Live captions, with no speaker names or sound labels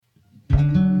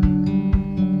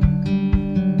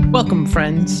Welcome,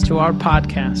 friends, to our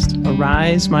podcast,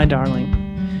 Arise, My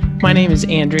Darling. My name is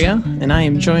Andrea, and I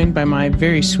am joined by my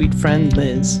very sweet friend,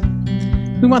 Liz.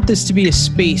 We want this to be a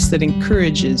space that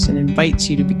encourages and invites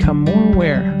you to become more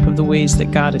aware of the ways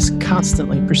that God is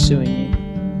constantly pursuing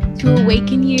you. To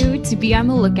awaken you to be on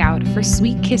the lookout for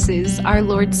sweet kisses our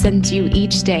Lord sends you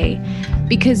each day,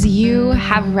 because you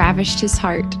have ravished his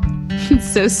heart.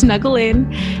 So snuggle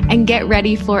in and get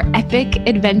ready for epic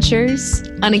adventures,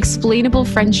 unexplainable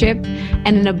friendship,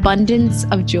 and an abundance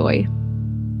of joy.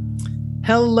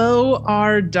 Hello,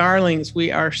 our darlings.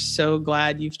 We are so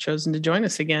glad you've chosen to join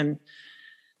us again.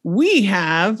 We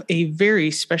have a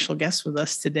very special guest with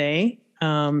us today.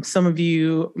 Some of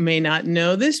you may not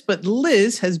know this, but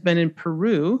Liz has been in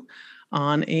Peru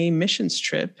on a missions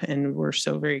trip, and we're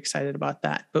so very excited about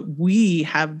that. But we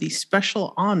have the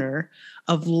special honor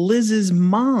of Liz's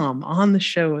mom on the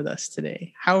show with us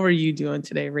today. How are you doing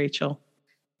today, Rachel?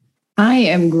 I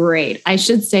am great. I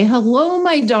should say hello,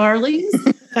 my darlings.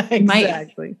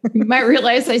 Exactly. You might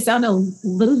realize I sound a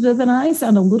little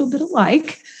bit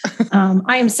alike.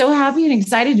 I am so happy and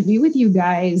excited to be with you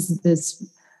guys this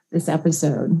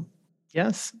episode.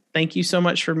 Yes. Thank you so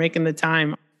much for making the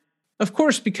time. Of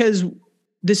course, because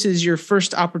this is your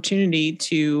first opportunity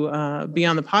to be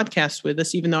on the podcast with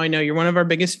us, even though I know you're one of our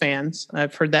biggest fans.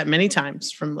 I've heard that many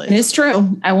times from Liz. It's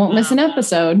true. I won't miss an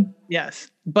episode. Yes.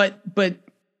 But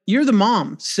you're the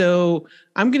mom. So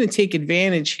I'm going to take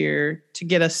advantage here to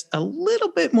get us a little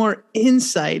bit more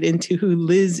insight into who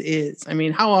Liz is. I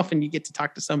mean, how often do you get to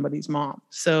talk to somebody's mom?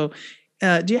 So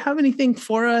do you have anything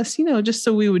for us, just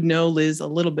so we would know Liz a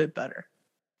little bit better?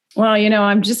 Well,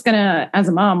 I'm just going to, as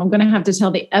a mom, I'm going to have to tell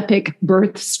the epic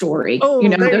birth story. Oh,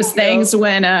 those things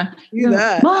when,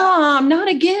 Mom, not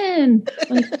again.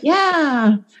 Like,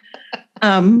 yeah.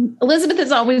 Elizabeth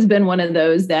has always been one of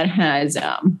those that has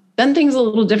done things a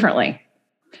little differently.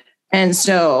 And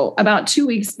so about 2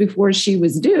 weeks before she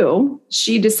was due,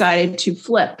 she decided to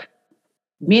flip,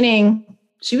 meaning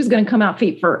she was going to come out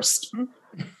feet first.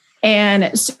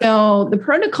 And so the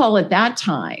protocol at that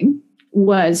time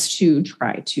was to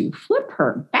try to flip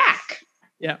her back.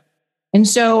 Yeah. And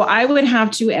so I would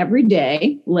have to every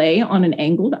day lay on an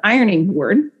angled ironing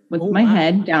board with my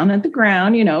head down at the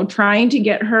ground, trying to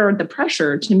get her the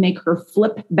pressure to make her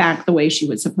flip back the way she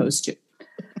was supposed to.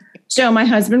 So my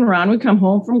husband, Ron, would come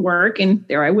home from work and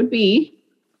there I would be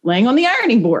laying on the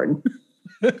ironing board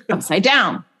upside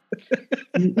down.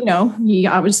 He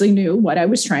obviously knew what I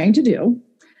was trying to do.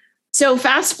 So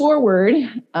fast forward,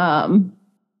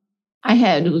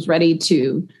 I was ready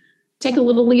to take a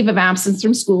little leave of absence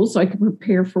from school so I could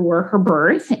prepare for her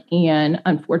birth. And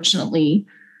unfortunately,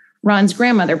 Ron's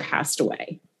grandmother passed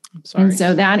away. I'm sorry. And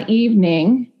so that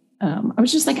evening, I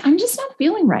was just like, I'm just not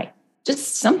feeling right.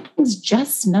 Just something's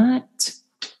just not,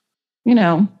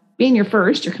 being your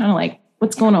first, you're kind of like,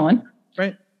 what's going on?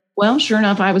 Right. Well, sure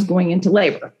enough, I was going into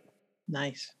labor.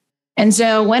 Nice. And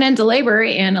so went into labor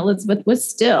and Elizabeth was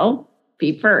still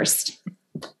feet first.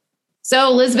 So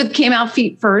Elizabeth came out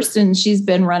feet first and she's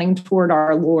been running toward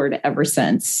our Lord ever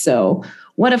since. So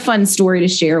what a fun story to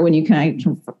share when you kind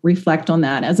of reflect on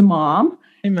that as a mom.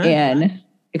 Amen. And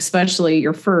especially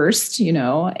your first,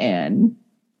 and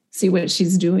see what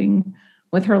she's doing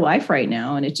with her life right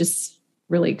now. And it's just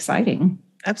really exciting.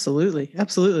 Absolutely.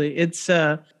 Absolutely.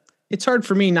 It's hard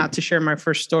for me not to share my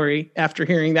first story after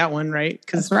hearing that one, right?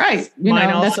 That's right.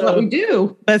 That's what we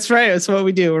do. That's right. That's what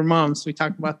we do. We're moms. We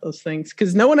talk about those things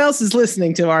because no one else is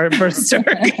listening to our birth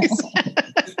stories.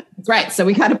 That's right. So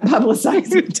we got to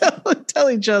publicize it. tell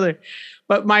each other.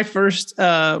 But my first,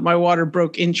 my water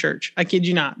broke in church. I kid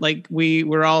you not. Like we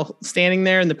were all standing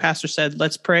there and the pastor said,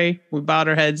 let's pray. We bowed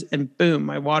our heads and boom,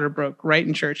 my water broke right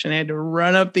in church. And I had to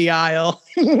run up the aisle,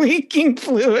 leaking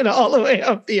fluid all the way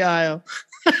up the aisle.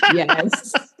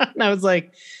 Yes. And I was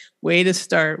like, way to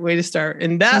start.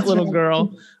 And that little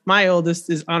girl, my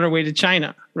oldest, is on her way to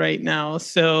China right now.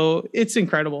 So it's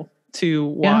incredible to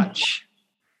watch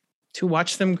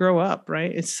them grow up,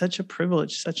 right? It's such a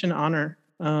privilege, such an honor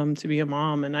to be a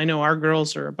mom. And I know our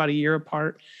girls are about a year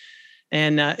apart.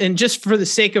 And just for the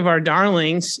sake of our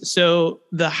darlings, so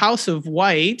the House of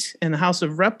White and the House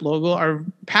of Rep logo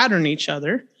pattern each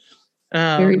other.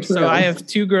 Very true. So I have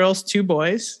 2 girls, 2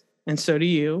 boys. And so do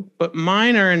you, but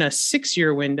mine are in a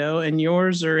 6-year window and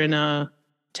yours are in a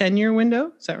 10-year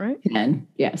window. Is that right? 10,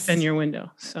 yes. 10-year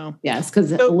window. So yes,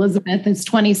 because Elizabeth is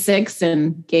 26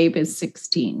 and Gabe is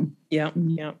 16. Yeah.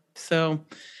 Yeah. So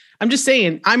I'm just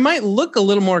saying, I might look a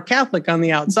little more Catholic on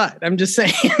the outside. I'm just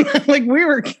saying, like we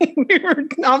were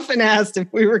often asked if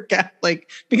we were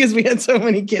Catholic because we had so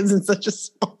many kids in such a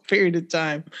small period of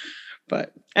time.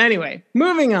 But Anyway,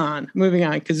 moving on,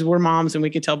 because we're moms and we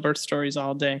could tell birth stories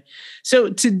all day. So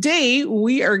today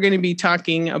we are going to be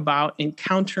talking about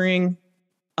encountering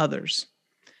others.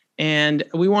 And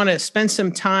we want to spend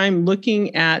some time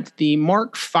looking at the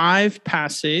Mark 5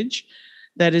 passage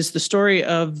that is the story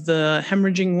of the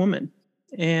hemorrhaging woman.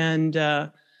 And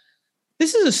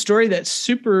this is a story that's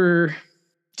super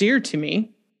dear to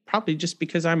me, probably just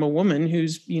because I'm a woman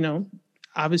who's,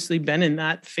 obviously been in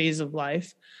that phase of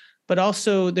life. But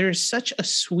also there's such a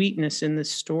sweetness in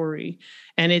this story.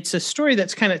 And it's a story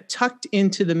that's kind of tucked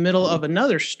into the middle of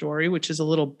another story, which is a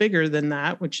little bigger than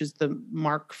that, which is the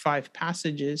Mark 5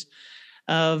 passages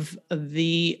of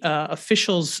the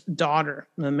official's daughter.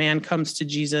 The man comes to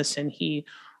Jesus and he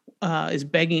is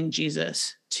begging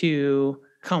Jesus to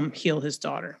come heal his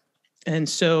daughter. And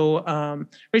so,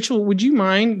 Rachel, would you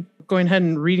mind going ahead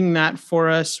and reading that for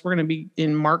us? We're going to be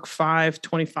in Mark 5,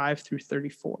 25 through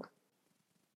 34.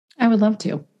 I would love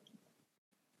to.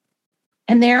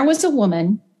 And there was a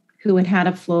woman who had had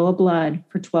a flow of blood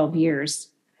for 12 years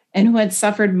and who had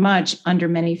suffered much under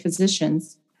many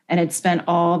physicians and had spent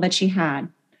all that she had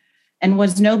and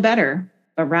was no better,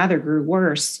 but rather grew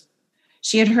worse.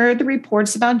 She had heard the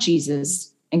reports about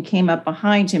Jesus and came up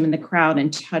behind him in the crowd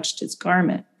and touched his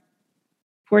garment.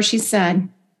 For she said,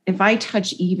 if I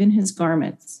touch even his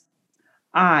garments,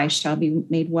 I shall be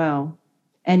made well.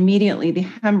 And immediately the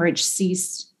hemorrhage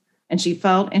ceased. And she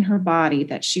felt in her body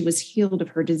that she was healed of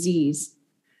her disease.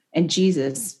 And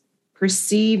Jesus,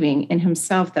 perceiving in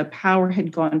himself that power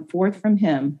had gone forth from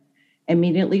him,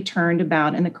 immediately turned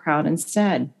about in the crowd and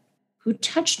said, who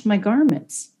touched my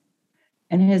garments?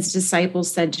 And his disciples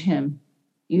said to him,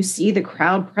 you see the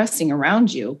crowd pressing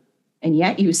around you, and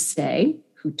yet you say,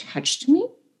 who touched me?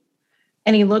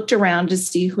 And he looked around to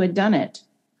see who had done it.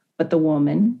 But the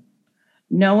woman,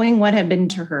 knowing what had been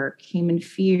to her, came in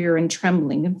fear and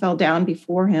trembling and fell down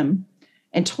before him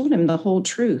and told him the whole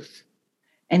truth.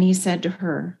 And he said to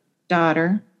her,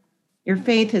 daughter, your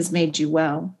faith has made you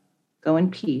well. Go in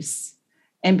peace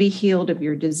and be healed of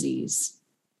your disease.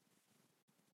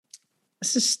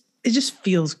 It just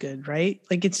feels good, right?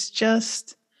 Like it's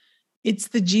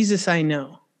the Jesus I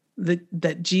know,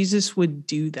 that Jesus would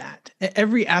do that.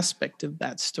 Every aspect of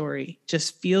that story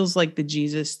just feels like the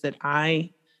Jesus that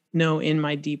I know in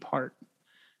my deep heart.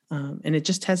 And it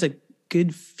just has a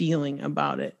good feeling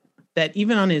about it, that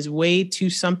even on his way to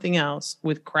something else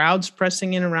with crowds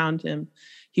pressing in around him,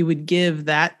 he would give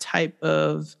that type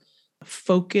of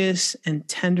focus and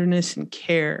tenderness and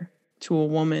care to a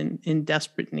woman in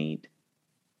desperate need.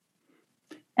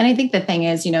 And I think the thing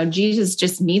is, Jesus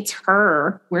just meets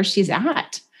her where she's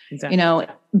at. Exactly.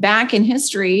 Back in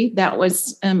history, that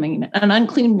was, an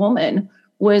unclean woman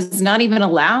was not even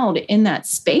allowed in that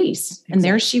space. Exactly. And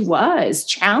there she was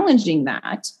challenging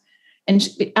that and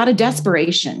out of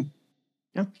desperation.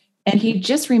 Yeah. And he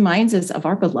just reminds us of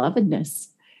our belovedness.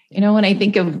 When I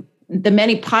think of the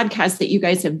many podcasts that you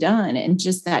guys have done and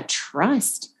just that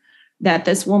trust that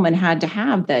this woman had to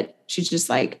have, that she's just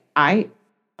like, I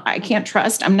can't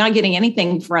trust. I'm not getting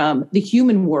anything from the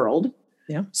human world.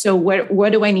 Yeah. So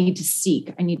what do I need to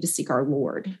seek? I need to seek our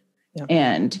Lord. Yeah.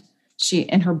 And she,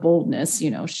 in her boldness,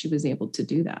 she was able to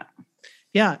do that.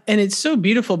 Yeah. And it's so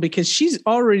beautiful because she's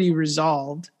already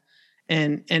resolved.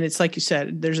 And it's like you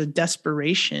said, there's a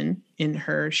desperation in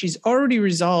her. She's already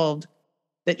resolved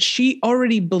that she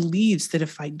already believes that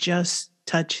if I just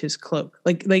touch his cloak,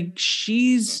 like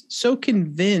she's so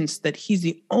convinced that he's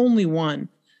the only one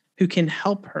who can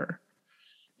help her,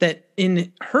 that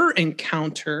in her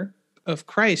encounter of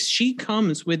Christ, she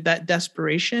comes with that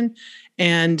desperation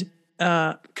and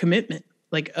commitment,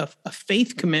 like a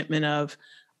faith commitment of,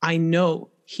 I know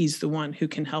he's the one who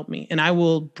can help me, and I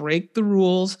will break the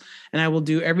rules and I will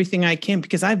do everything I can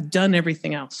because I've done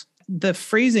everything else. The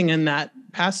phrasing in that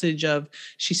passage of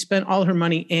she spent all her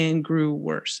money and grew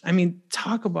worse. I mean,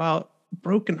 talk about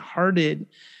brokenhearted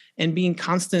and being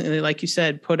constantly, like you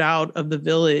said, put out of the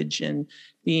village and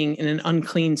being in an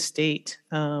unclean state.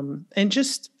 And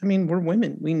just, we're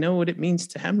women. We know what it means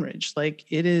to hemorrhage. Like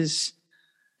it is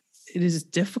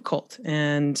difficult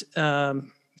and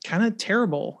kind of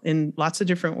terrible in lots of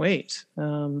different ways.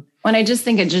 When I just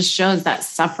think it just shows that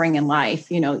suffering in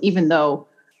life, even though,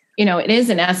 it is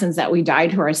in essence that we die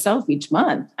to ourselves each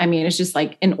month. It's just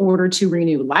like in order to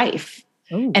renew life.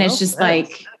 And it's just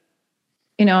like,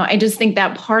 I just think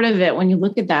that part of it, when you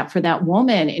look at that for that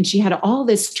woman, and she had all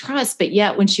this trust, but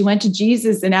yet when she went to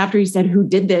Jesus and after he said, who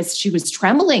did this? She was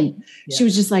trembling. Yeah. She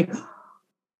was just like,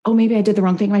 oh, maybe I did the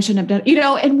wrong thing. I shouldn't have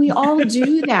done, and we all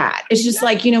do that. It's just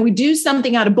like, we do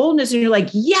something out of boldness and you're like,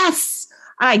 yes,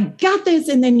 I got this.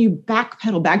 And then you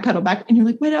backpedal, and you're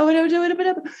like,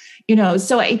 wait.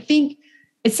 So I think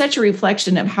it's such a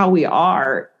reflection of how we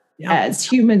are as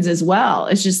humans as well.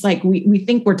 It's just like, we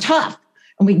think we're tough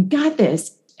and we got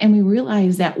this, and we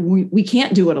realize that we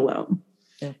can't do it alone.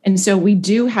 Yeah. And so we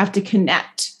do have to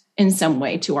connect in some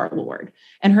way to our Lord.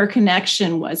 And her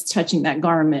connection was touching that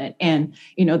garment. And,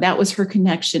 that was her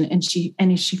connection. And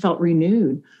she felt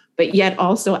renewed. But yet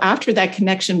also after that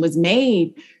connection was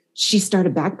made, she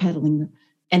started backpedaling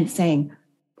and saying,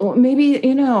 well, maybe,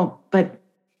 but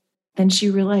then she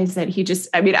realized that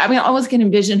I almost can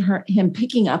envision him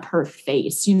picking up her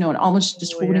face, and almost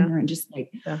just holding her and just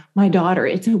like, my daughter,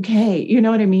 it's okay. You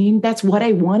know what I mean? That's what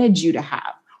I wanted you to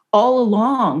have all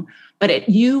along, but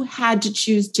you had to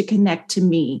choose to connect to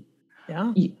me.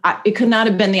 Yeah. It could not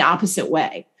have been the opposite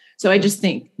way. So I just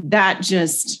think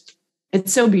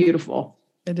it's so beautiful.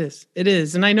 It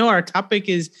is. And I know our topic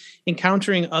is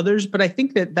encountering others, but I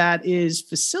think that is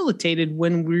facilitated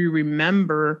when we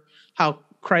remember how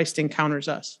Christ encounters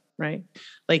us, right?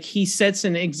 Like he sets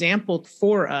an example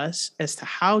for us as to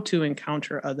how to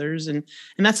encounter others. And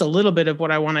that's a little bit of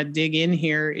what I want to dig in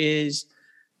here is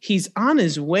he's on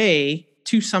his way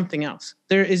to something else.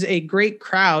 There is a great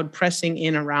crowd pressing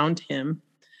in around him.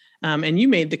 And you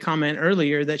made the comment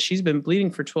earlier that she's been bleeding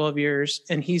for 12 years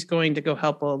and he's going to go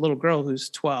help a little girl who's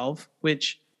 12,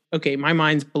 which, okay, my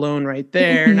mind's blown right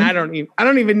there. And I don't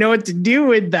even know what to do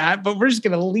with that, but we're just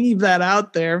going to leave that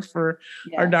out there for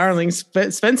our darlings.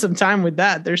 Spend some time with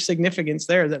that. There's significance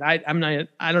there that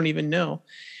I don't even know.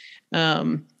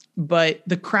 But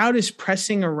the crowd is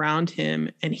pressing around him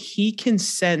and he can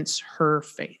sense her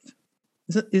faith.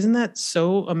 Isn't that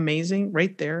so amazing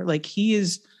right there? Like he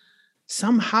is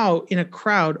somehow in a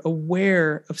crowd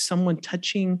aware of someone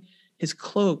touching his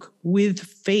cloak with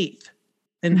faith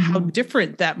and how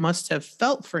different that must have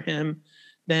felt for him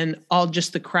than all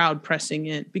just the crowd pressing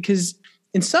in. Because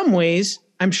in some ways,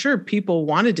 I'm sure people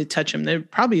wanted to touch him. There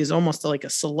probably is almost like a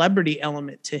celebrity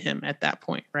element to him at that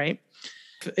point, right?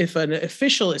 If an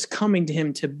official is coming to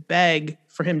him to beg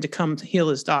for him to come to heal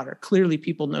his daughter, clearly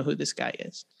people know who this guy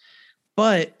is.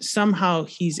 But somehow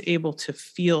he's able to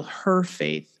feel her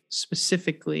faith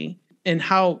specifically, and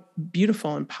how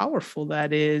beautiful and powerful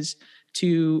that is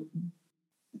to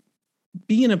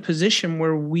be in a position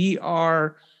where we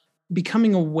are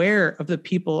becoming aware of the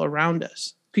people around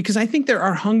us. Because I think there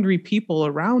are hungry people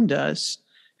around us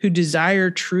who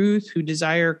desire truth, who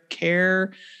desire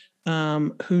care,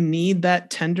 who need that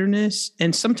tenderness.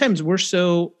 And sometimes we're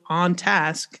so on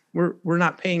task, we're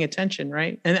not paying attention,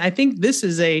 right? And I think this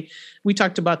is we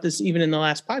talked about this even in the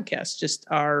last podcast, just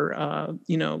our,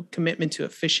 commitment to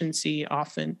efficiency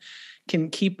often can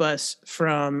keep us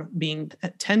from being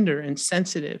tender and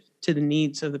sensitive to the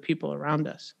needs of the people around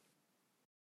us.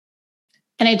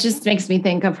 And it just makes me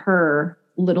think of her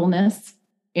littleness,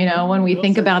 when we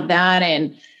think about that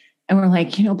and we're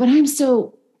like, but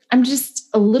I'm just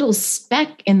a little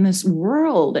speck in this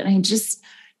world. And I just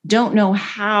don't know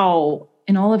how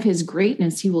in all of his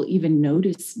greatness, he will even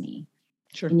notice me.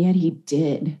 Sure. And yet he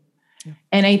did. Yeah.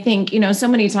 And I think, so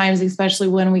many times, especially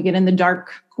when we get in the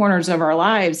dark corners of our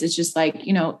lives, it's just like,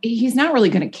 he's not really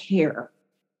going to care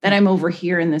that I'm over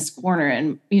here in this corner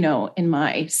and, in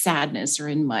my sadness or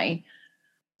in my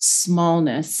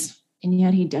smallness. And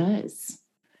yet he does.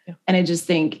 Yeah. And I just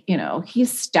think, he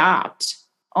stopped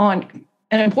on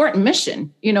an important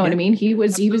mission. You know what I mean? He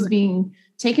was being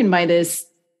taken by this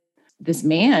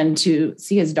man to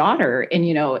see his daughter. And,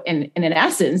 and in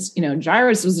essence,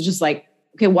 Jairus was just like,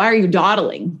 okay, why are you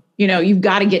dawdling? You've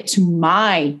got to get to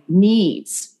my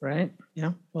needs. Right.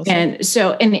 Yeah. Well, and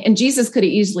so, and Jesus could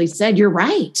have easily said, you're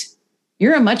right.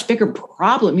 You're a much bigger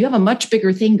problem. You have a much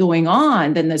bigger thing going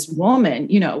on than this woman.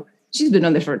 She's been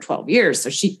on this for 12 years.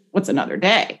 So what's another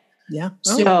day? Yeah.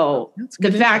 So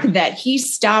the fact that he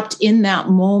stopped in that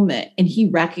moment and he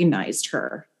recognized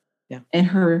her and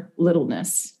her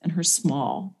littleness and her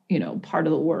small, part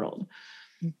of the world.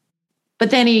 But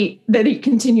then he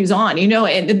continues on,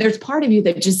 and there's part of you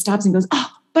that just stops and goes,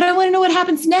 oh, but I want to know what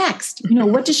happens next.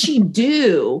 What does she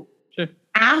do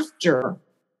after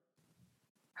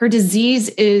her disease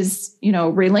is,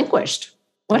 relinquished?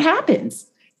 What happens?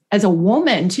 As a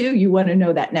woman too, you want to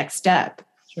know that next step.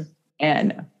 Sure.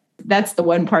 And that's the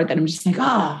one part that I'm just like,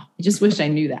 I just wish I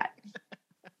knew that.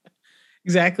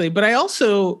 Exactly. But I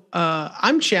also,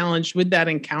 I'm challenged with that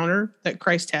encounter that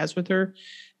Christ has with her,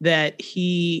 that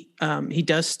he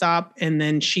does stop and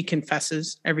then she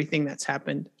confesses everything that's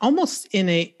happened almost in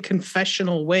a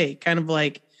confessional way, kind of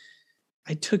like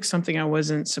I took something I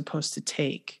wasn't supposed to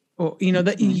take, or,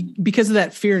 that because of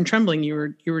that fear and trembling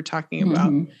you were talking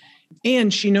about.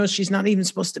 And she knows she's not even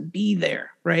supposed to be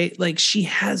there, right? Like she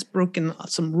has broken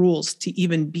some rules to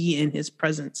even be in his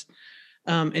presence.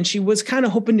 And she was kind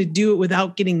of hoping to do it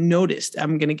without getting noticed,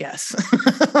 I'm going to guess.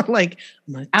 Like,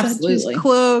 I'm going to touch his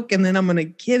cloak and then I'm going to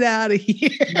get out of here.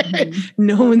 Mm-hmm.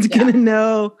 No one's going to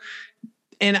know.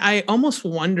 And I almost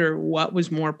wonder what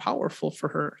was more powerful for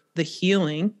her, the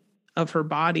healing of her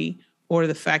body or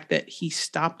the fact that he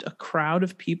stopped a crowd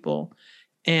of people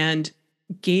and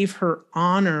gave her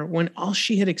honor when all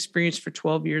she had experienced for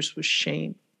 12 years was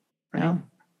shame. Right? Yeah.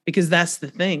 Because that's the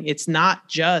thing. It's not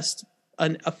just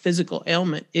a physical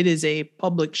ailment. It is a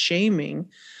public shaming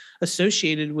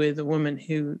associated with a woman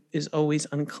who is always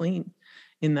unclean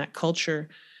in that culture.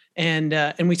 And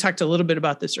we talked a little bit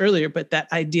about this earlier, but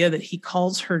that idea that he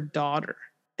calls her daughter,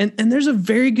 and there's a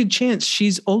very good chance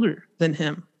she's older than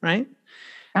him, right?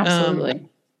 Absolutely.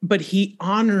 But he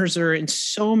honors her in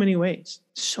so many ways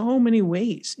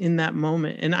in that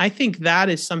moment. And I think that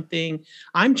is something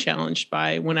I'm challenged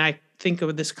by when I think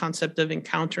of this concept of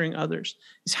encountering others,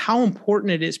 is how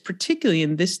important it is, particularly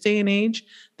in this day and age,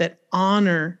 that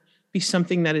honor be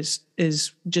something that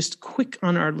is just quick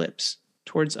on our lips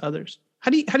towards others. How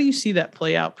do you see that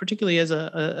play out, particularly as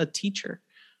a teacher?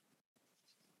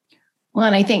 Well,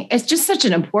 and I think it's just such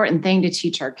an important thing to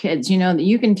teach our kids, you know, that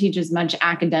you can teach as much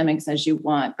academics as you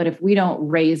want, but if we don't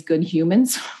raise good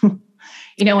humans,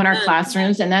 you know, in our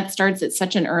classrooms, and that starts at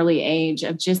such an early age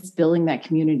of just building that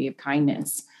community of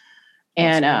kindness.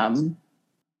 And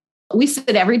we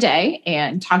sit every day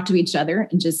and talk to each other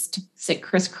and just sit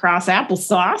crisscross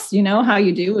applesauce, you know, how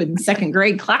you do in second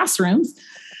grade classrooms.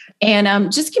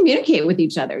 And just communicate with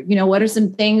each other. You know, what are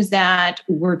some things that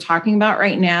we're talking about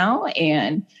right now,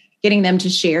 and getting them to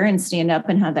share and stand up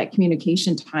and have that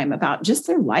communication time about just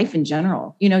their life in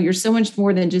general. You know, you're so much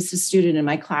more than just a student in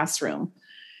my classroom.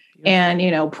 And, you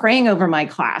know, praying over my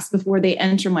class before they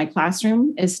enter my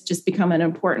classroom is just become an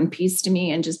important piece to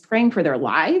me, and just praying for their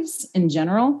lives in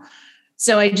general.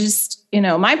 So I just, you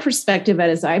know, my perspective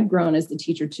as I've grown as the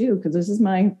teacher too, because this is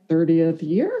my 30th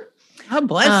year. God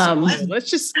bless you.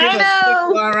 Let's just give a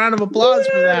quick round of applause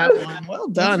for that one. Well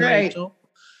done, Rachel.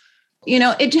 You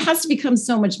know, it has to become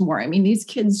so much more. I mean, these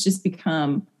kids just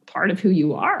become part of who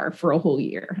you are for a whole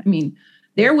year. I mean,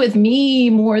 they're with me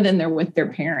more than they're with their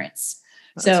parents.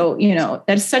 So, you know,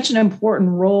 that's such an important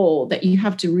role that you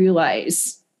have to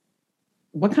realize,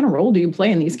 what kind of role do you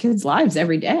play in these kids' lives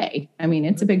every day? I mean,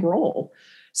 it's a big role.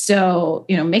 So,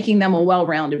 you know, making them a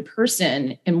well-rounded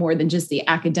person and more than just the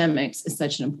academics is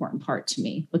such an important part to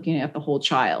me, looking at the whole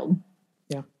child.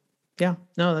 Yeah. Yeah.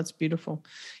 No, that's beautiful.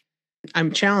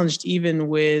 I'm challenged even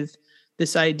with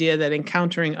this idea that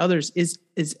encountering others is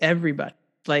everybody.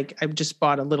 Like, I just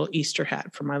bought a little Easter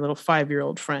hat for my little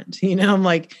 5-year-old friend. You know, I'm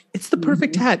like, it's the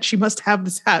perfect hat. She must have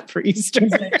this hat for Easter.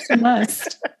 She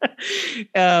must.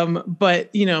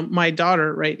 But, you know, my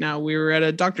daughter right now, we were at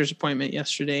a doctor's appointment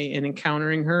yesterday, and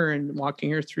encountering her and walking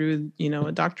her through, you know,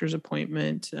 a doctor's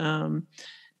appointment.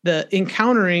 The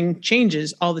encountering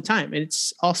changes all the time.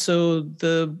 It's also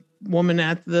the woman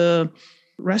at the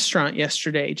restaurant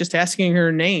yesterday, just asking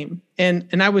her name.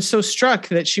 And I was so struck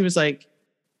that she was like,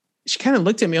 she kind of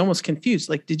looked at me almost confused.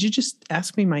 Like, did you just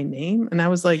ask me my name? And I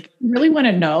was like, you really want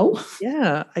to know?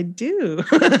 Yeah, I do.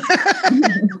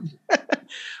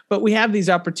 But we have these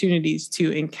opportunities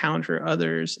to encounter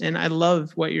others. And I love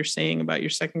what you're saying about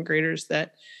your second graders,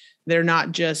 that they're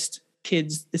not just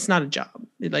kids. It's not a job.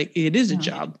 It is a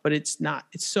job, but it's not.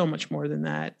 It's so much more than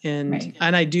that. And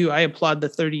and I applaud the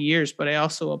 30 years, but I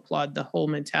also applaud the whole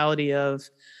mentality of,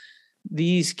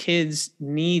 these kids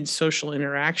need social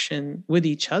interaction with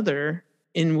each other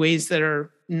in ways that are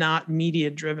not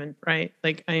media driven, right?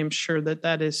 Like, I am sure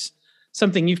that is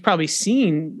something you've probably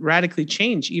seen radically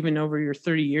change even over your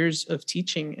 30 years of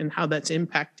teaching, and how that's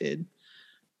impacted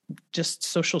just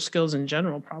social skills in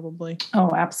general, probably.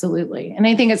 Oh, absolutely. And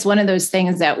I think it's one of those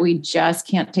things that we just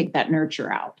can't take that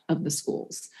nurture out of the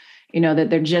schools, you know,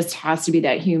 that there just has to be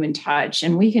that human touch,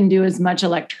 and we can do as much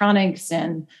electronics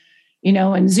and, you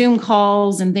know, and Zoom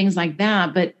calls and things like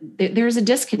that, but there's a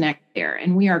disconnect there,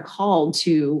 and we are called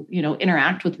to, you know,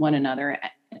 interact with one another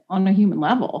on a human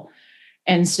level.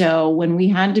 And so when we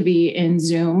had to be in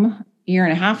Zoom a year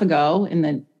and a half ago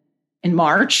in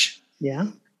March,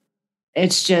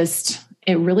 it's just,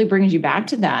 it really brings you back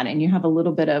to that. And you have a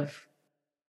little bit of,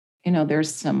 you know,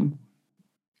 there's some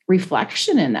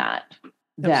reflection in that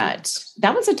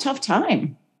was a tough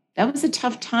time. That was a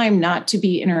tough time not to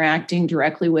be interacting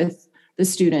directly with the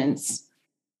students,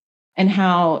 and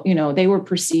how, you know, they were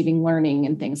perceiving learning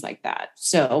and things like that.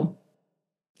 So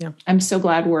I'm so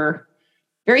glad, we're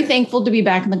very thankful to be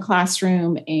back in the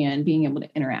classroom and being able to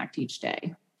interact each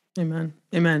day. Amen.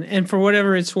 Amen. And for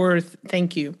whatever it's worth,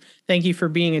 thank you. Thank you for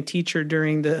being a teacher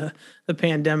during the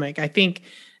pandemic. I think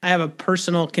I have a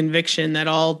personal conviction that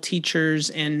all teachers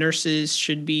and nurses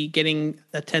should be getting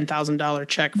a $10,000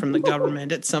 check from the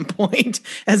government at some point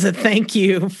as a thank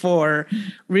you for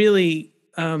really,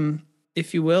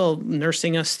 if you will,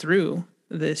 nursing us through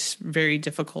this very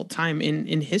difficult time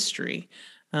in history.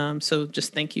 So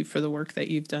just thank you for the work that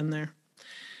you've done there.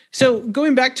 So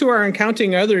going back to our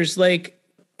encountering others, like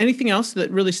anything else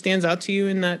that really stands out to you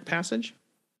in that passage?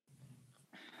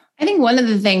 I think one of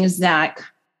the things that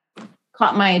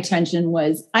caught my attention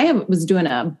was I was doing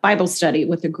a Bible study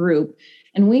with a group,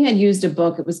 and we had used a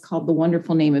book. It was called The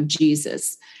Wonderful Name of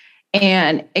Jesus.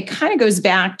 And it kind of goes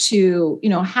back to,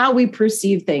 how we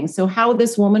perceive things. So how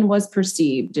this woman was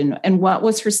perceived and what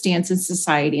was her stance in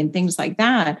society and things like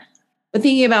that. But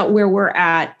thinking about where we're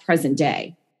at present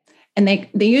day. And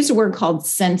they used a word called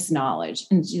sense knowledge.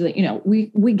 And,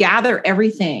 we gather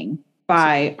everything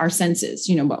by our senses,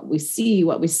 what we see,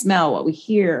 what we smell, what we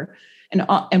hear,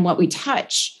 and what we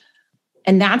touch.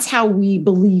 And that's how we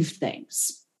believe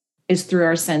things, is through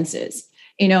our senses,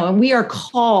 and we are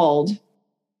called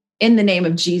in the name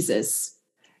of Jesus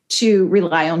to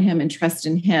rely on him and trust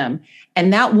in him.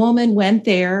 And that woman went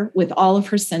there with all of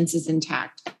her senses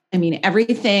intact. I mean,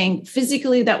 everything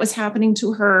physically that was happening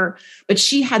to her, but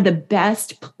she had the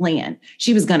best plan.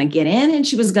 She was going to get in and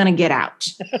she was going to get out.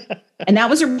 And that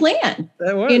was her plan,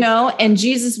 and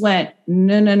Jesus went,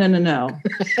 no.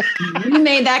 You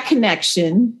made that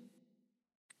connection.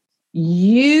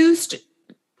 You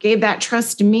gave that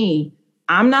trust to me.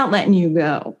 I'm not letting you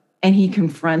go. And he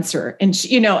confronts her. And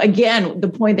she, again, the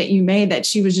point that you made, that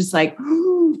she was just like,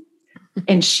 ooh,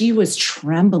 and she was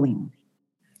trembling.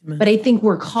 Amen. But I think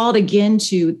we're called again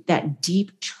to that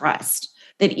deep trust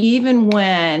that even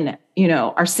when,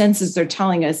 our senses are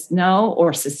telling us no,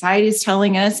 or society is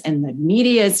telling us and the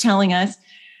media is telling us,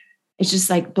 it's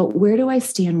just like, but where do I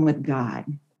stand with God?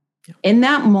 Yeah. In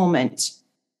that moment,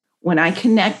 when I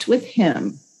connect with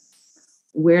him,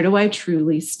 where do I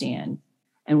truly stand?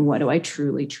 And what do I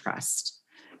truly trust?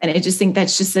 And I just think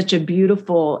that's just such a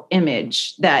beautiful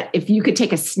image, that if you could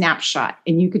take a snapshot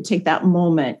and you could take that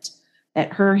moment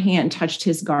that her hand touched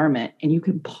his garment and you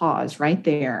could pause right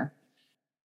there,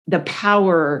 the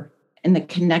power and the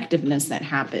connectiveness that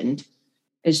happened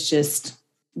is just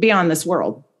beyond this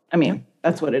world. I mean,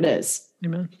 that's what it is.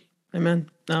 Amen. Amen.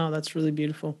 No, that's really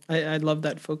beautiful. I love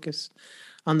that focus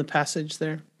on the passage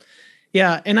there.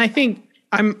 Yeah. And I think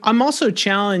I'm also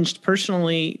challenged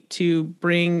personally to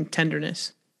bring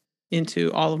tenderness into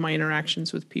all of my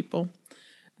interactions with people.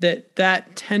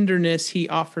 That tenderness he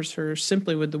offers her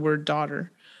simply with the word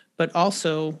daughter. But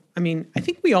also, I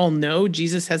think we all know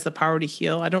Jesus has the power to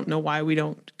heal. I don't know why we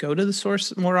don't go to the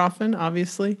source more often,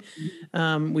 obviously.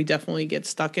 We definitely get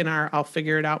stuck in our I'll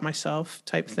figure it out myself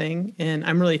type thing. And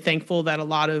I'm really thankful that a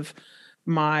lot of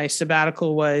my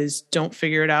sabbatical was don't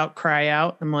figure it out, cry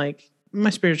out. I'm like, my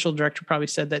spiritual director probably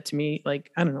said that to me,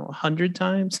 100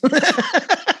 times.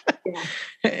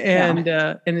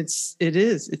 Yeah. And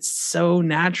it's so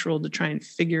natural to try and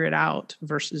figure it out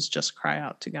versus just cry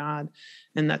out to God.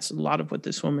 And that's a lot of what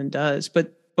this woman does.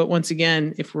 But once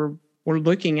again, if we're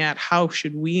looking at how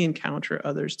should we encounter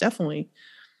others, definitely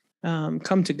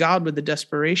come to God with the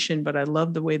desperation. But I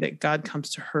love the way that God comes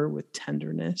to her with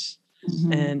tenderness.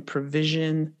 Mm-hmm. And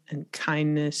provision and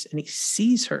kindness. And he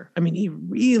sees her. He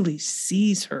really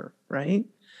sees her, right?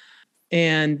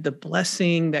 And the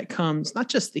blessing that comes, not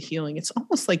just the healing, it's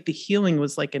almost like the healing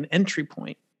was like an entry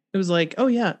point. It was like, oh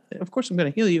yeah, of course I'm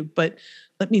going to heal you, but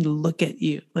let me look at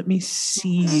you. Let me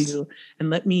see you,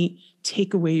 and let me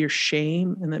take away your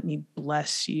shame, and let me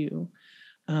bless you.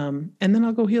 And then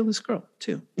I'll go heal this girl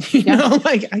too.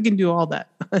 I can do all that.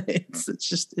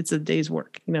 It's a day's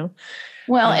work,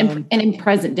 Well, and in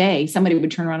present day, somebody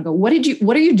would turn around and go, what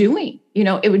are you doing?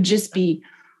 It would just be,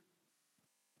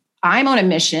 I'm on a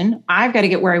mission. I've got to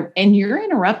get and you're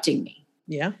interrupting me.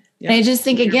 Yeah. And I just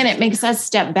think, again, it makes us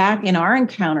step back in our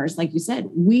encounters. Like you said,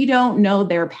 we don't know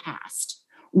their past.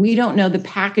 We don't know the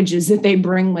packages that they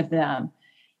bring with them.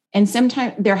 And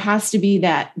sometimes there has to be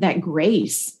that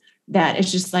grace that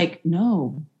it's just like,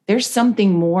 no, there's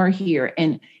something more here.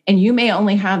 And you may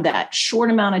only have that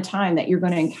short amount of time that you're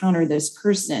going to encounter this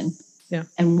person. Yeah.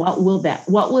 And what will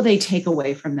they take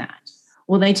away from that?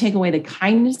 Will they take away the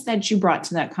kindness that you brought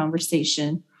to that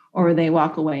conversation, or will they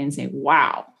walk away and say,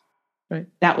 wow, right,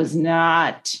 that was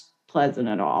not pleasant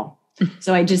at all?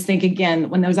 So I just think, again,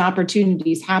 when those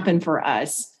opportunities happen for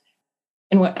us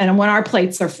and when our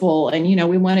plates are full and,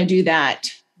 we want to do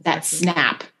that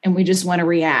snap and we just want to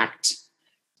react,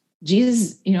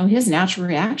 Jesus, his natural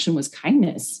reaction was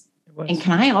kindness. And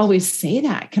can I always say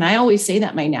that? Can I always say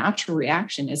that my natural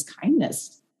reaction is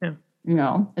kindness?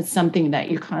 Yeah. It's something that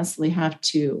you constantly have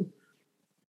to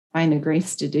find the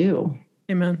grace to do.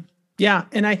 Amen. Yeah.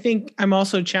 And I think I'm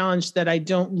also challenged that I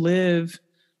don't live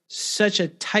such a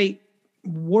tight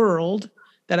world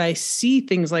that I see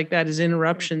things like that as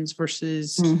interruptions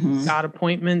versus God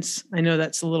appointments. I know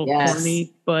that's a little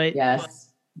corny,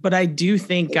 but I do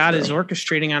think God is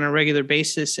orchestrating on a regular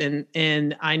basis.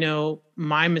 And I know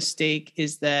my mistake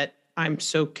is that I'm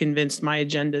so convinced my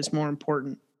agenda is more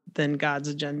important than God's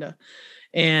agenda,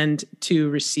 and to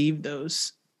receive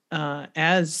those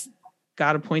as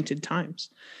God appointed times,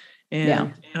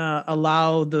 and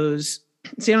allow those.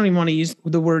 See, I don't even want to use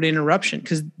the word interruption,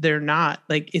 because they're not.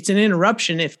 Like, it's an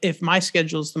interruption if my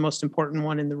schedule is the most important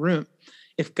one in the room.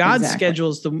 If God's schedule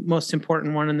is the most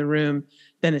important one in the room,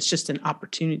 then it's just an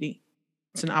opportunity.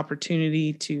 It's an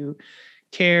opportunity to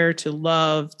care, to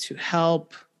love, to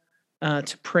help,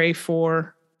 to pray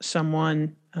for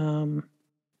someone.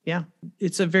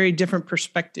 It's a very different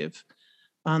perspective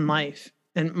on life.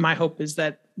 And my hope is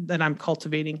that I'm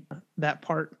cultivating that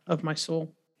part of my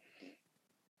soul.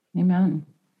 Amen.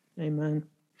 Amen.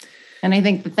 And I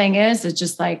think the thing is, it's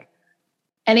just like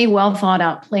any well thought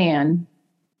out plan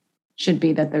should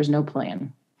be that there's no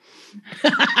plan.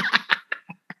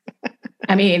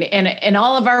 I mean, in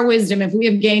all of our wisdom, if we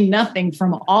have gained nothing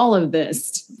from all of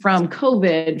this, from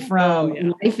COVID,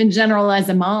 from life in general as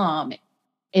a mom,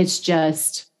 it's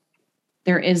just,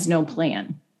 there is no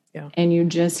plan. Yeah. And you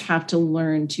just have to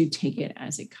learn to take it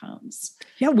as it comes.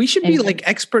 Yeah, we should be like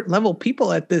expert level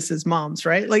people at this as moms,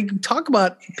 right? Like, talk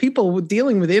about people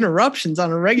dealing with interruptions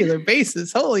on a regular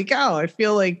basis. Holy cow. I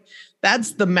feel like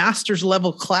that's the master's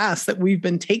level class that we've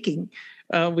been taking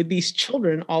with these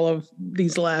children all of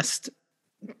these last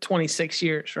 26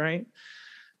 years, right?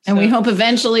 And we hope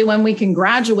eventually when we can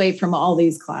graduate from all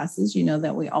these classes,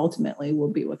 that we ultimately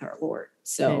will be with our Lord.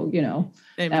 So, Amen.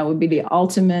 That would be the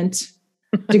ultimate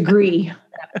degree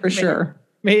for sure.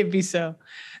 May it be so.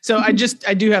 So I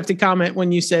do have to comment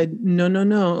when you said,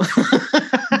 no.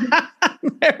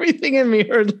 Everything in me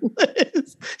heard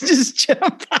Liz just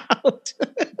jump out. I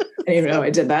didn't even know I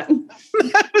did that.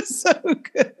 That was so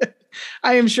good.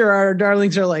 I am sure our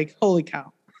darlings are like, holy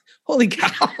cow.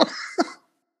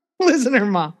 Liz and her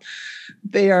mom,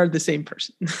 they are the same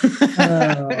person.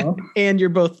 Oh. And you're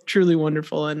both truly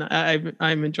wonderful. And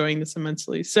I'm enjoying this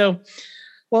immensely. So,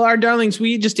 well, our darlings,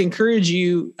 we just encourage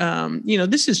you,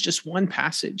 this is just one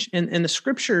passage, and the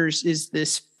scriptures is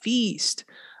this feast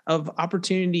of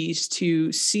opportunities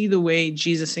to see the way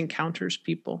Jesus encounters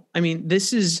people. I mean,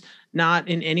 this is not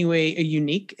in any way a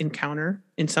unique encounter.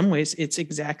 In some ways, it's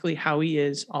exactly how he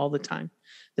is all the time,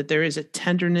 that there is a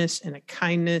tenderness and a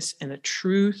kindness and a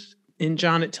truth. In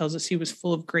John, it tells us he was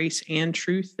full of grace and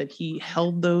truth, that he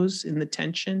held those in the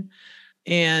tension.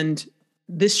 And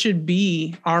this should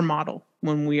be our model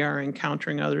when we are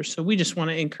encountering others. So we just want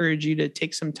to encourage you to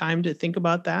take some time to think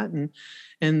about that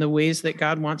and the ways that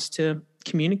God wants to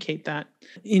communicate that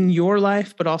in your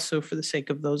life, but also for the sake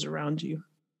of those around you.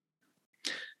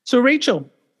 So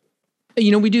Rachel,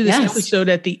 we do this episode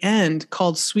at the end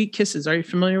called Sweet Kisses. Are you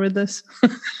familiar with this?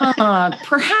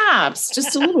 Perhaps,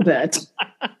 just a little bit.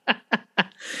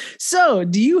 So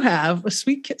do you have a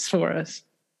sweet kiss for us?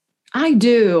 I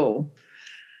do.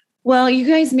 Well, you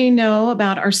guys may know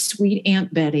about our sweet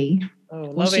Aunt Betty.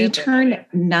 She turned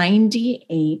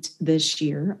 98 this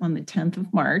year on the 10th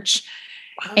of March.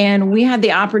 Wow. And we had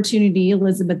the opportunity,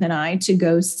 Elizabeth and I, to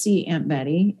go see Aunt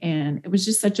Betty. And it was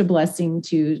just such a blessing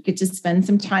to get to spend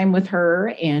some time with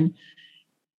her and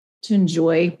to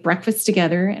enjoy breakfast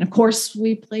together. And of course,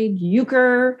 we played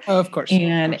euchre. Oh, of course.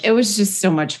 And it was just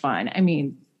so much fun. I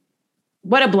mean,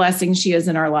 what a blessing she is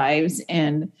in our lives.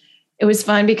 And it was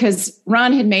fun because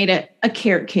Ron had made a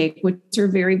carrot cake, which is her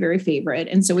very, very favorite.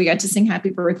 And so we got to sing happy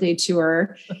birthday to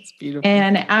her. That's beautiful.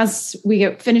 And as we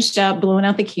get finished up blowing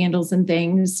out the candles and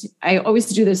things, I always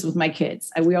do this with my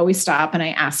kids. We always stop and I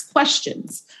ask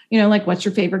questions, like, what's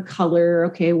your favorite color?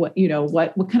 Okay. What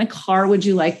kind of car would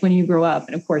you like when you grow up?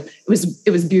 And of course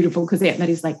it was beautiful because Aunt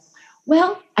Betty's like,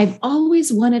 well, I've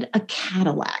always wanted a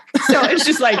Cadillac. So it's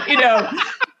just like,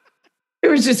 it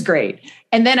was just great.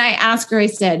 And then I asked her, I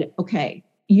said, okay,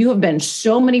 you have been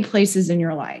so many places in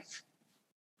your life.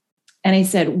 And I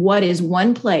said, what is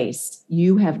one place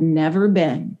you have never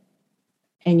been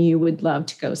and you would love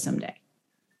to go someday?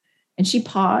 And she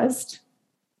paused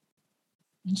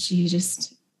and she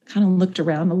just kind of looked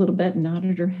around a little bit and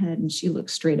nodded her head. And she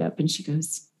looked straight up and she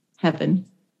goes, heaven.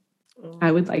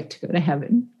 I would like to go to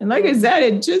heaven. And like I said,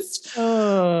 it just,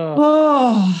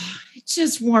 it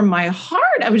just warmed my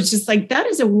heart I was just like, that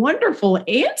is a wonderful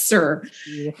answer.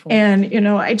 Beautiful. And,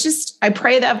 I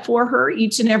pray that for her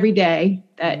each and every day,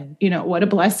 that, what a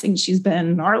blessing she's been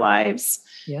in our lives.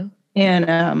 Yeah.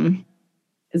 And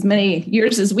as many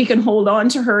years as we can hold on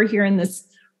to her here in this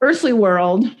earthly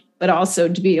world, but also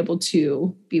to be able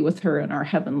to be with her in our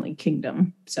heavenly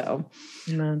kingdom. So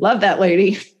love that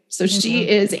lady. So she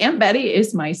is, Aunt Betty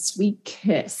is my sweet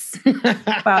kiss.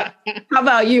 How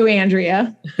about you,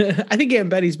 Andrea? I think Aunt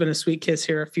Betty's been a sweet kiss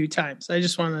here a few times. I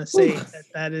just want to say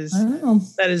that is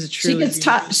a true.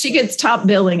 She gets top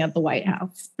billing at the White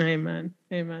House. Amen.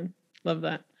 Love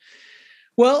that.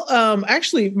 Well,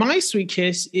 actually, my sweet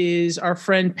kiss is our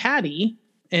friend Patty.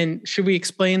 And should we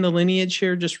explain the lineage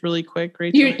here just really quick,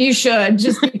 Rachel? You should,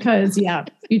 just because,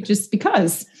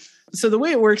 because. So the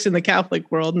way it works in the Catholic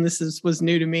world, and this was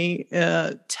new to me,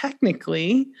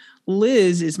 technically,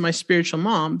 Liz is my spiritual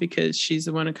mom because she's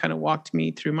the one who kind of walked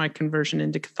me through my conversion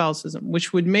into Catholicism,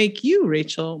 which would make you,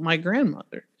 Rachel, my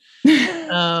grandmother.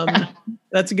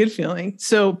 That's a good feeling.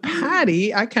 So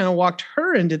Patty, I kind of walked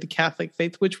her into the Catholic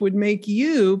faith, which would make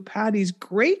you Patty's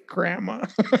great grandma.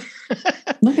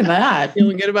 Look at that.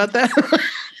 Feeling good about that?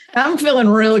 I'm feeling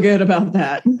real good about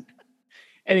that.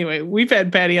 Anyway, we've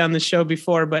had Patty on the show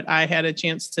before, but I had a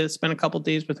chance to spend a couple of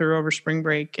days with her over spring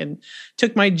break and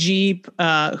took my Jeep,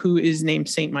 who is named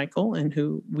St. Michael and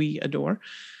who we adore.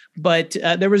 But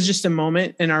there was just a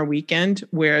moment in our weekend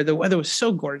where the weather was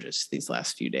so gorgeous these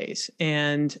last few days.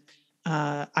 And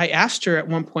I asked her at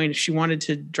one point if she wanted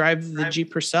to drive the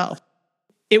Jeep herself.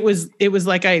 It was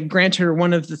like I had granted her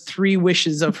one of the 3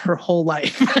 wishes of her whole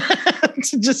life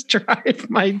to just drive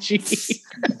my Jeep.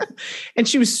 And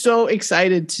she was so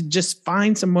excited to just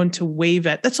find someone to wave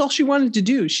at. That's all she wanted to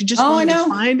do. She just wanted to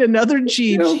find another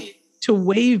Jeep to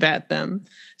wave at them.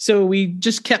 So we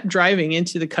just kept driving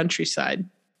into the countryside.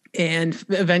 And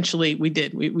eventually we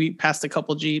did. We passed a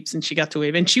couple Jeeps and she got to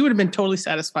wave. And she would have been totally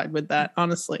satisfied with that,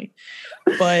 honestly.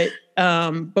 But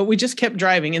we just kept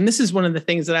driving. And this is one of the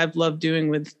things that I've loved doing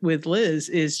with Liz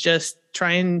is just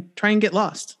try and get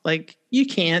lost. Like you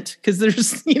can't because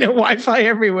there's, Wi-Fi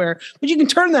everywhere, but you can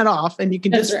turn that off and you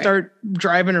can just start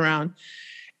driving around.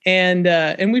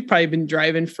 And we've probably been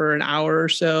driving for an hour or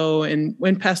so and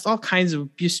went past all kinds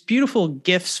of just beautiful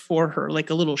gifts for her, like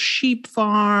a little sheep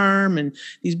farm and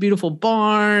these beautiful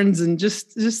barns and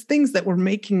just things that were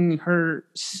making her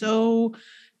so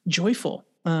joyful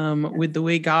with the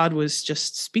way God was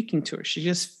just speaking to her. She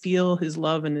just feel his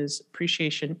love and his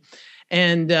appreciation.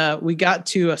 And we got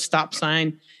to a stop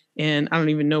sign and I don't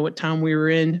even know what town we were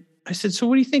in. I said, so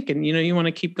what are you thinking? You want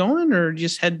to keep going or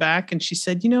just head back? And she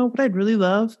said, what I'd really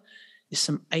love is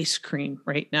some ice cream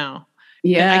right now.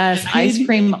 Yes, ice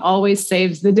cream always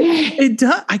saves the day. It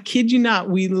does. I kid you not.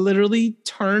 We literally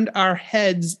turned our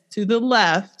heads to the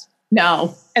left.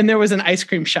 No. And there was an ice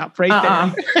cream shop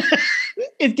right there.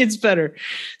 It gets better.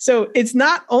 So it's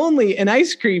not only an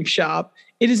ice cream shop,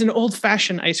 it is an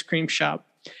old-fashioned ice cream shop,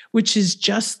 which is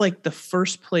just like the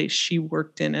first place she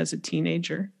worked in as a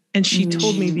teenager. And she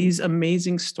told me these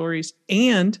amazing stories.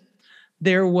 And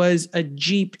there was a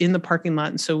Jeep in the parking lot.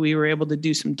 And so we were able to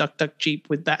do some duck Jeep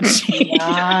with that Jeep.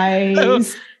 Nice. So,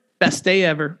 best day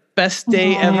ever. Best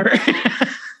day ever.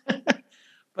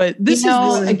 But this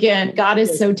is again, God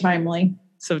is so timely.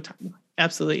 So timely.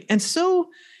 Absolutely. And so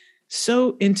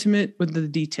intimate with the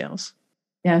details.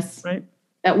 Yes. Right.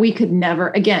 That you could never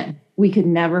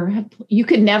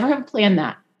have planned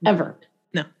that ever.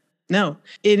 No.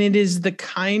 And it is the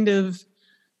kind of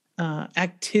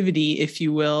activity, if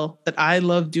you will, that I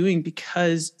love doing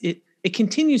because it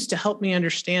continues to help me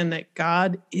understand that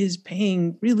God is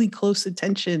paying really close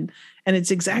attention. And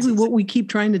it's exactly what we keep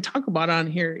trying to talk about on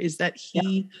here is that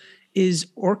he is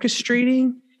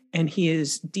orchestrating and he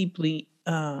is deeply,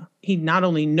 he not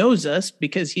only knows us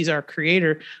because he's our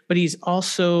creator, but he's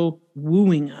also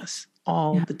wooing us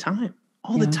all the time,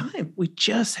 the time. We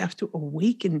just have to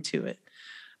awaken to it.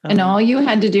 And all you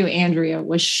had to do, Andrea,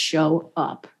 was show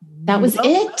up. That was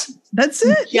it. That's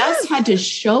it. You just had to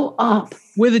show up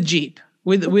with a Jeep.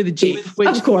 With a Jeep, which,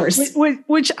 of course.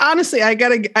 Which honestly, I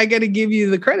gotta give you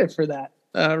the credit for that,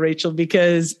 Rachel,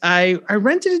 because I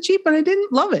rented a Jeep and I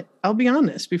didn't love it. I'll be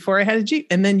honest. Before I had a Jeep,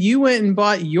 and then you went and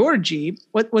bought your Jeep.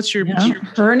 What's your?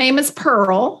 Her name is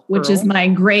Pearl, which is my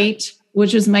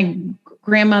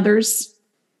grandmother's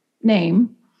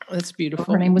name. That's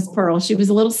beautiful. Her name was Pearl. She was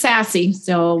a little sassy,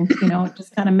 so it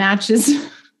just kind of matches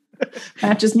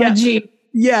my Jeep.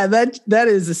 Yeah, that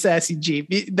is a sassy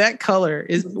Jeep. That color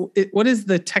is what is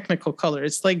the technical color?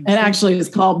 It's like it actually is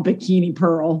called Bikini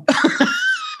Pearl.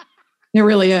 It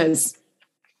really is.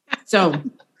 So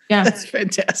yeah, that's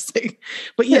fantastic.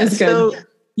 But yeah, so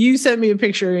you sent me a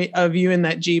picture of you in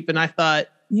that Jeep, and I thought,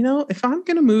 if I'm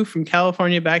going to move from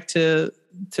California back to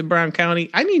Brown County,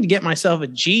 I need to get myself a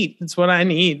Jeep. That's what I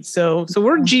need. So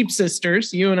we're Jeep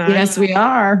sisters, you and I. Yes, we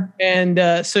are.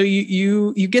 And so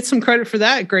you get some credit for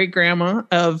that, great grandma,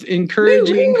 of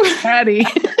encouraging Patty.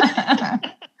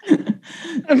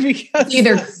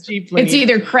 It's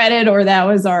either credit or that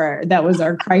was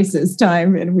our crisis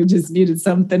time, and we just needed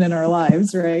something in our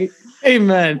lives, right?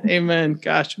 Amen.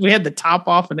 Gosh, we had the top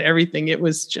off and everything. It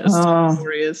was just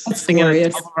glorious. Singing at the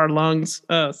top of our lungs.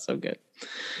 Oh, so good.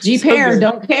 Jeep hair,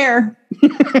 don't care.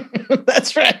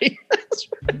 That's right.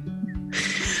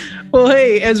 Well,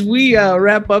 hey, as we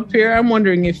wrap up here, I'm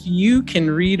wondering if you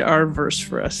can read our verse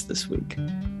for us this week.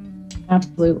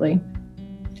 Absolutely.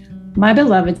 My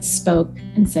beloved spoke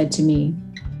and said to me,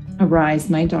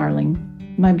 "Arise, my darling,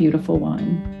 my beautiful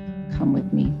one, come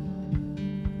with me."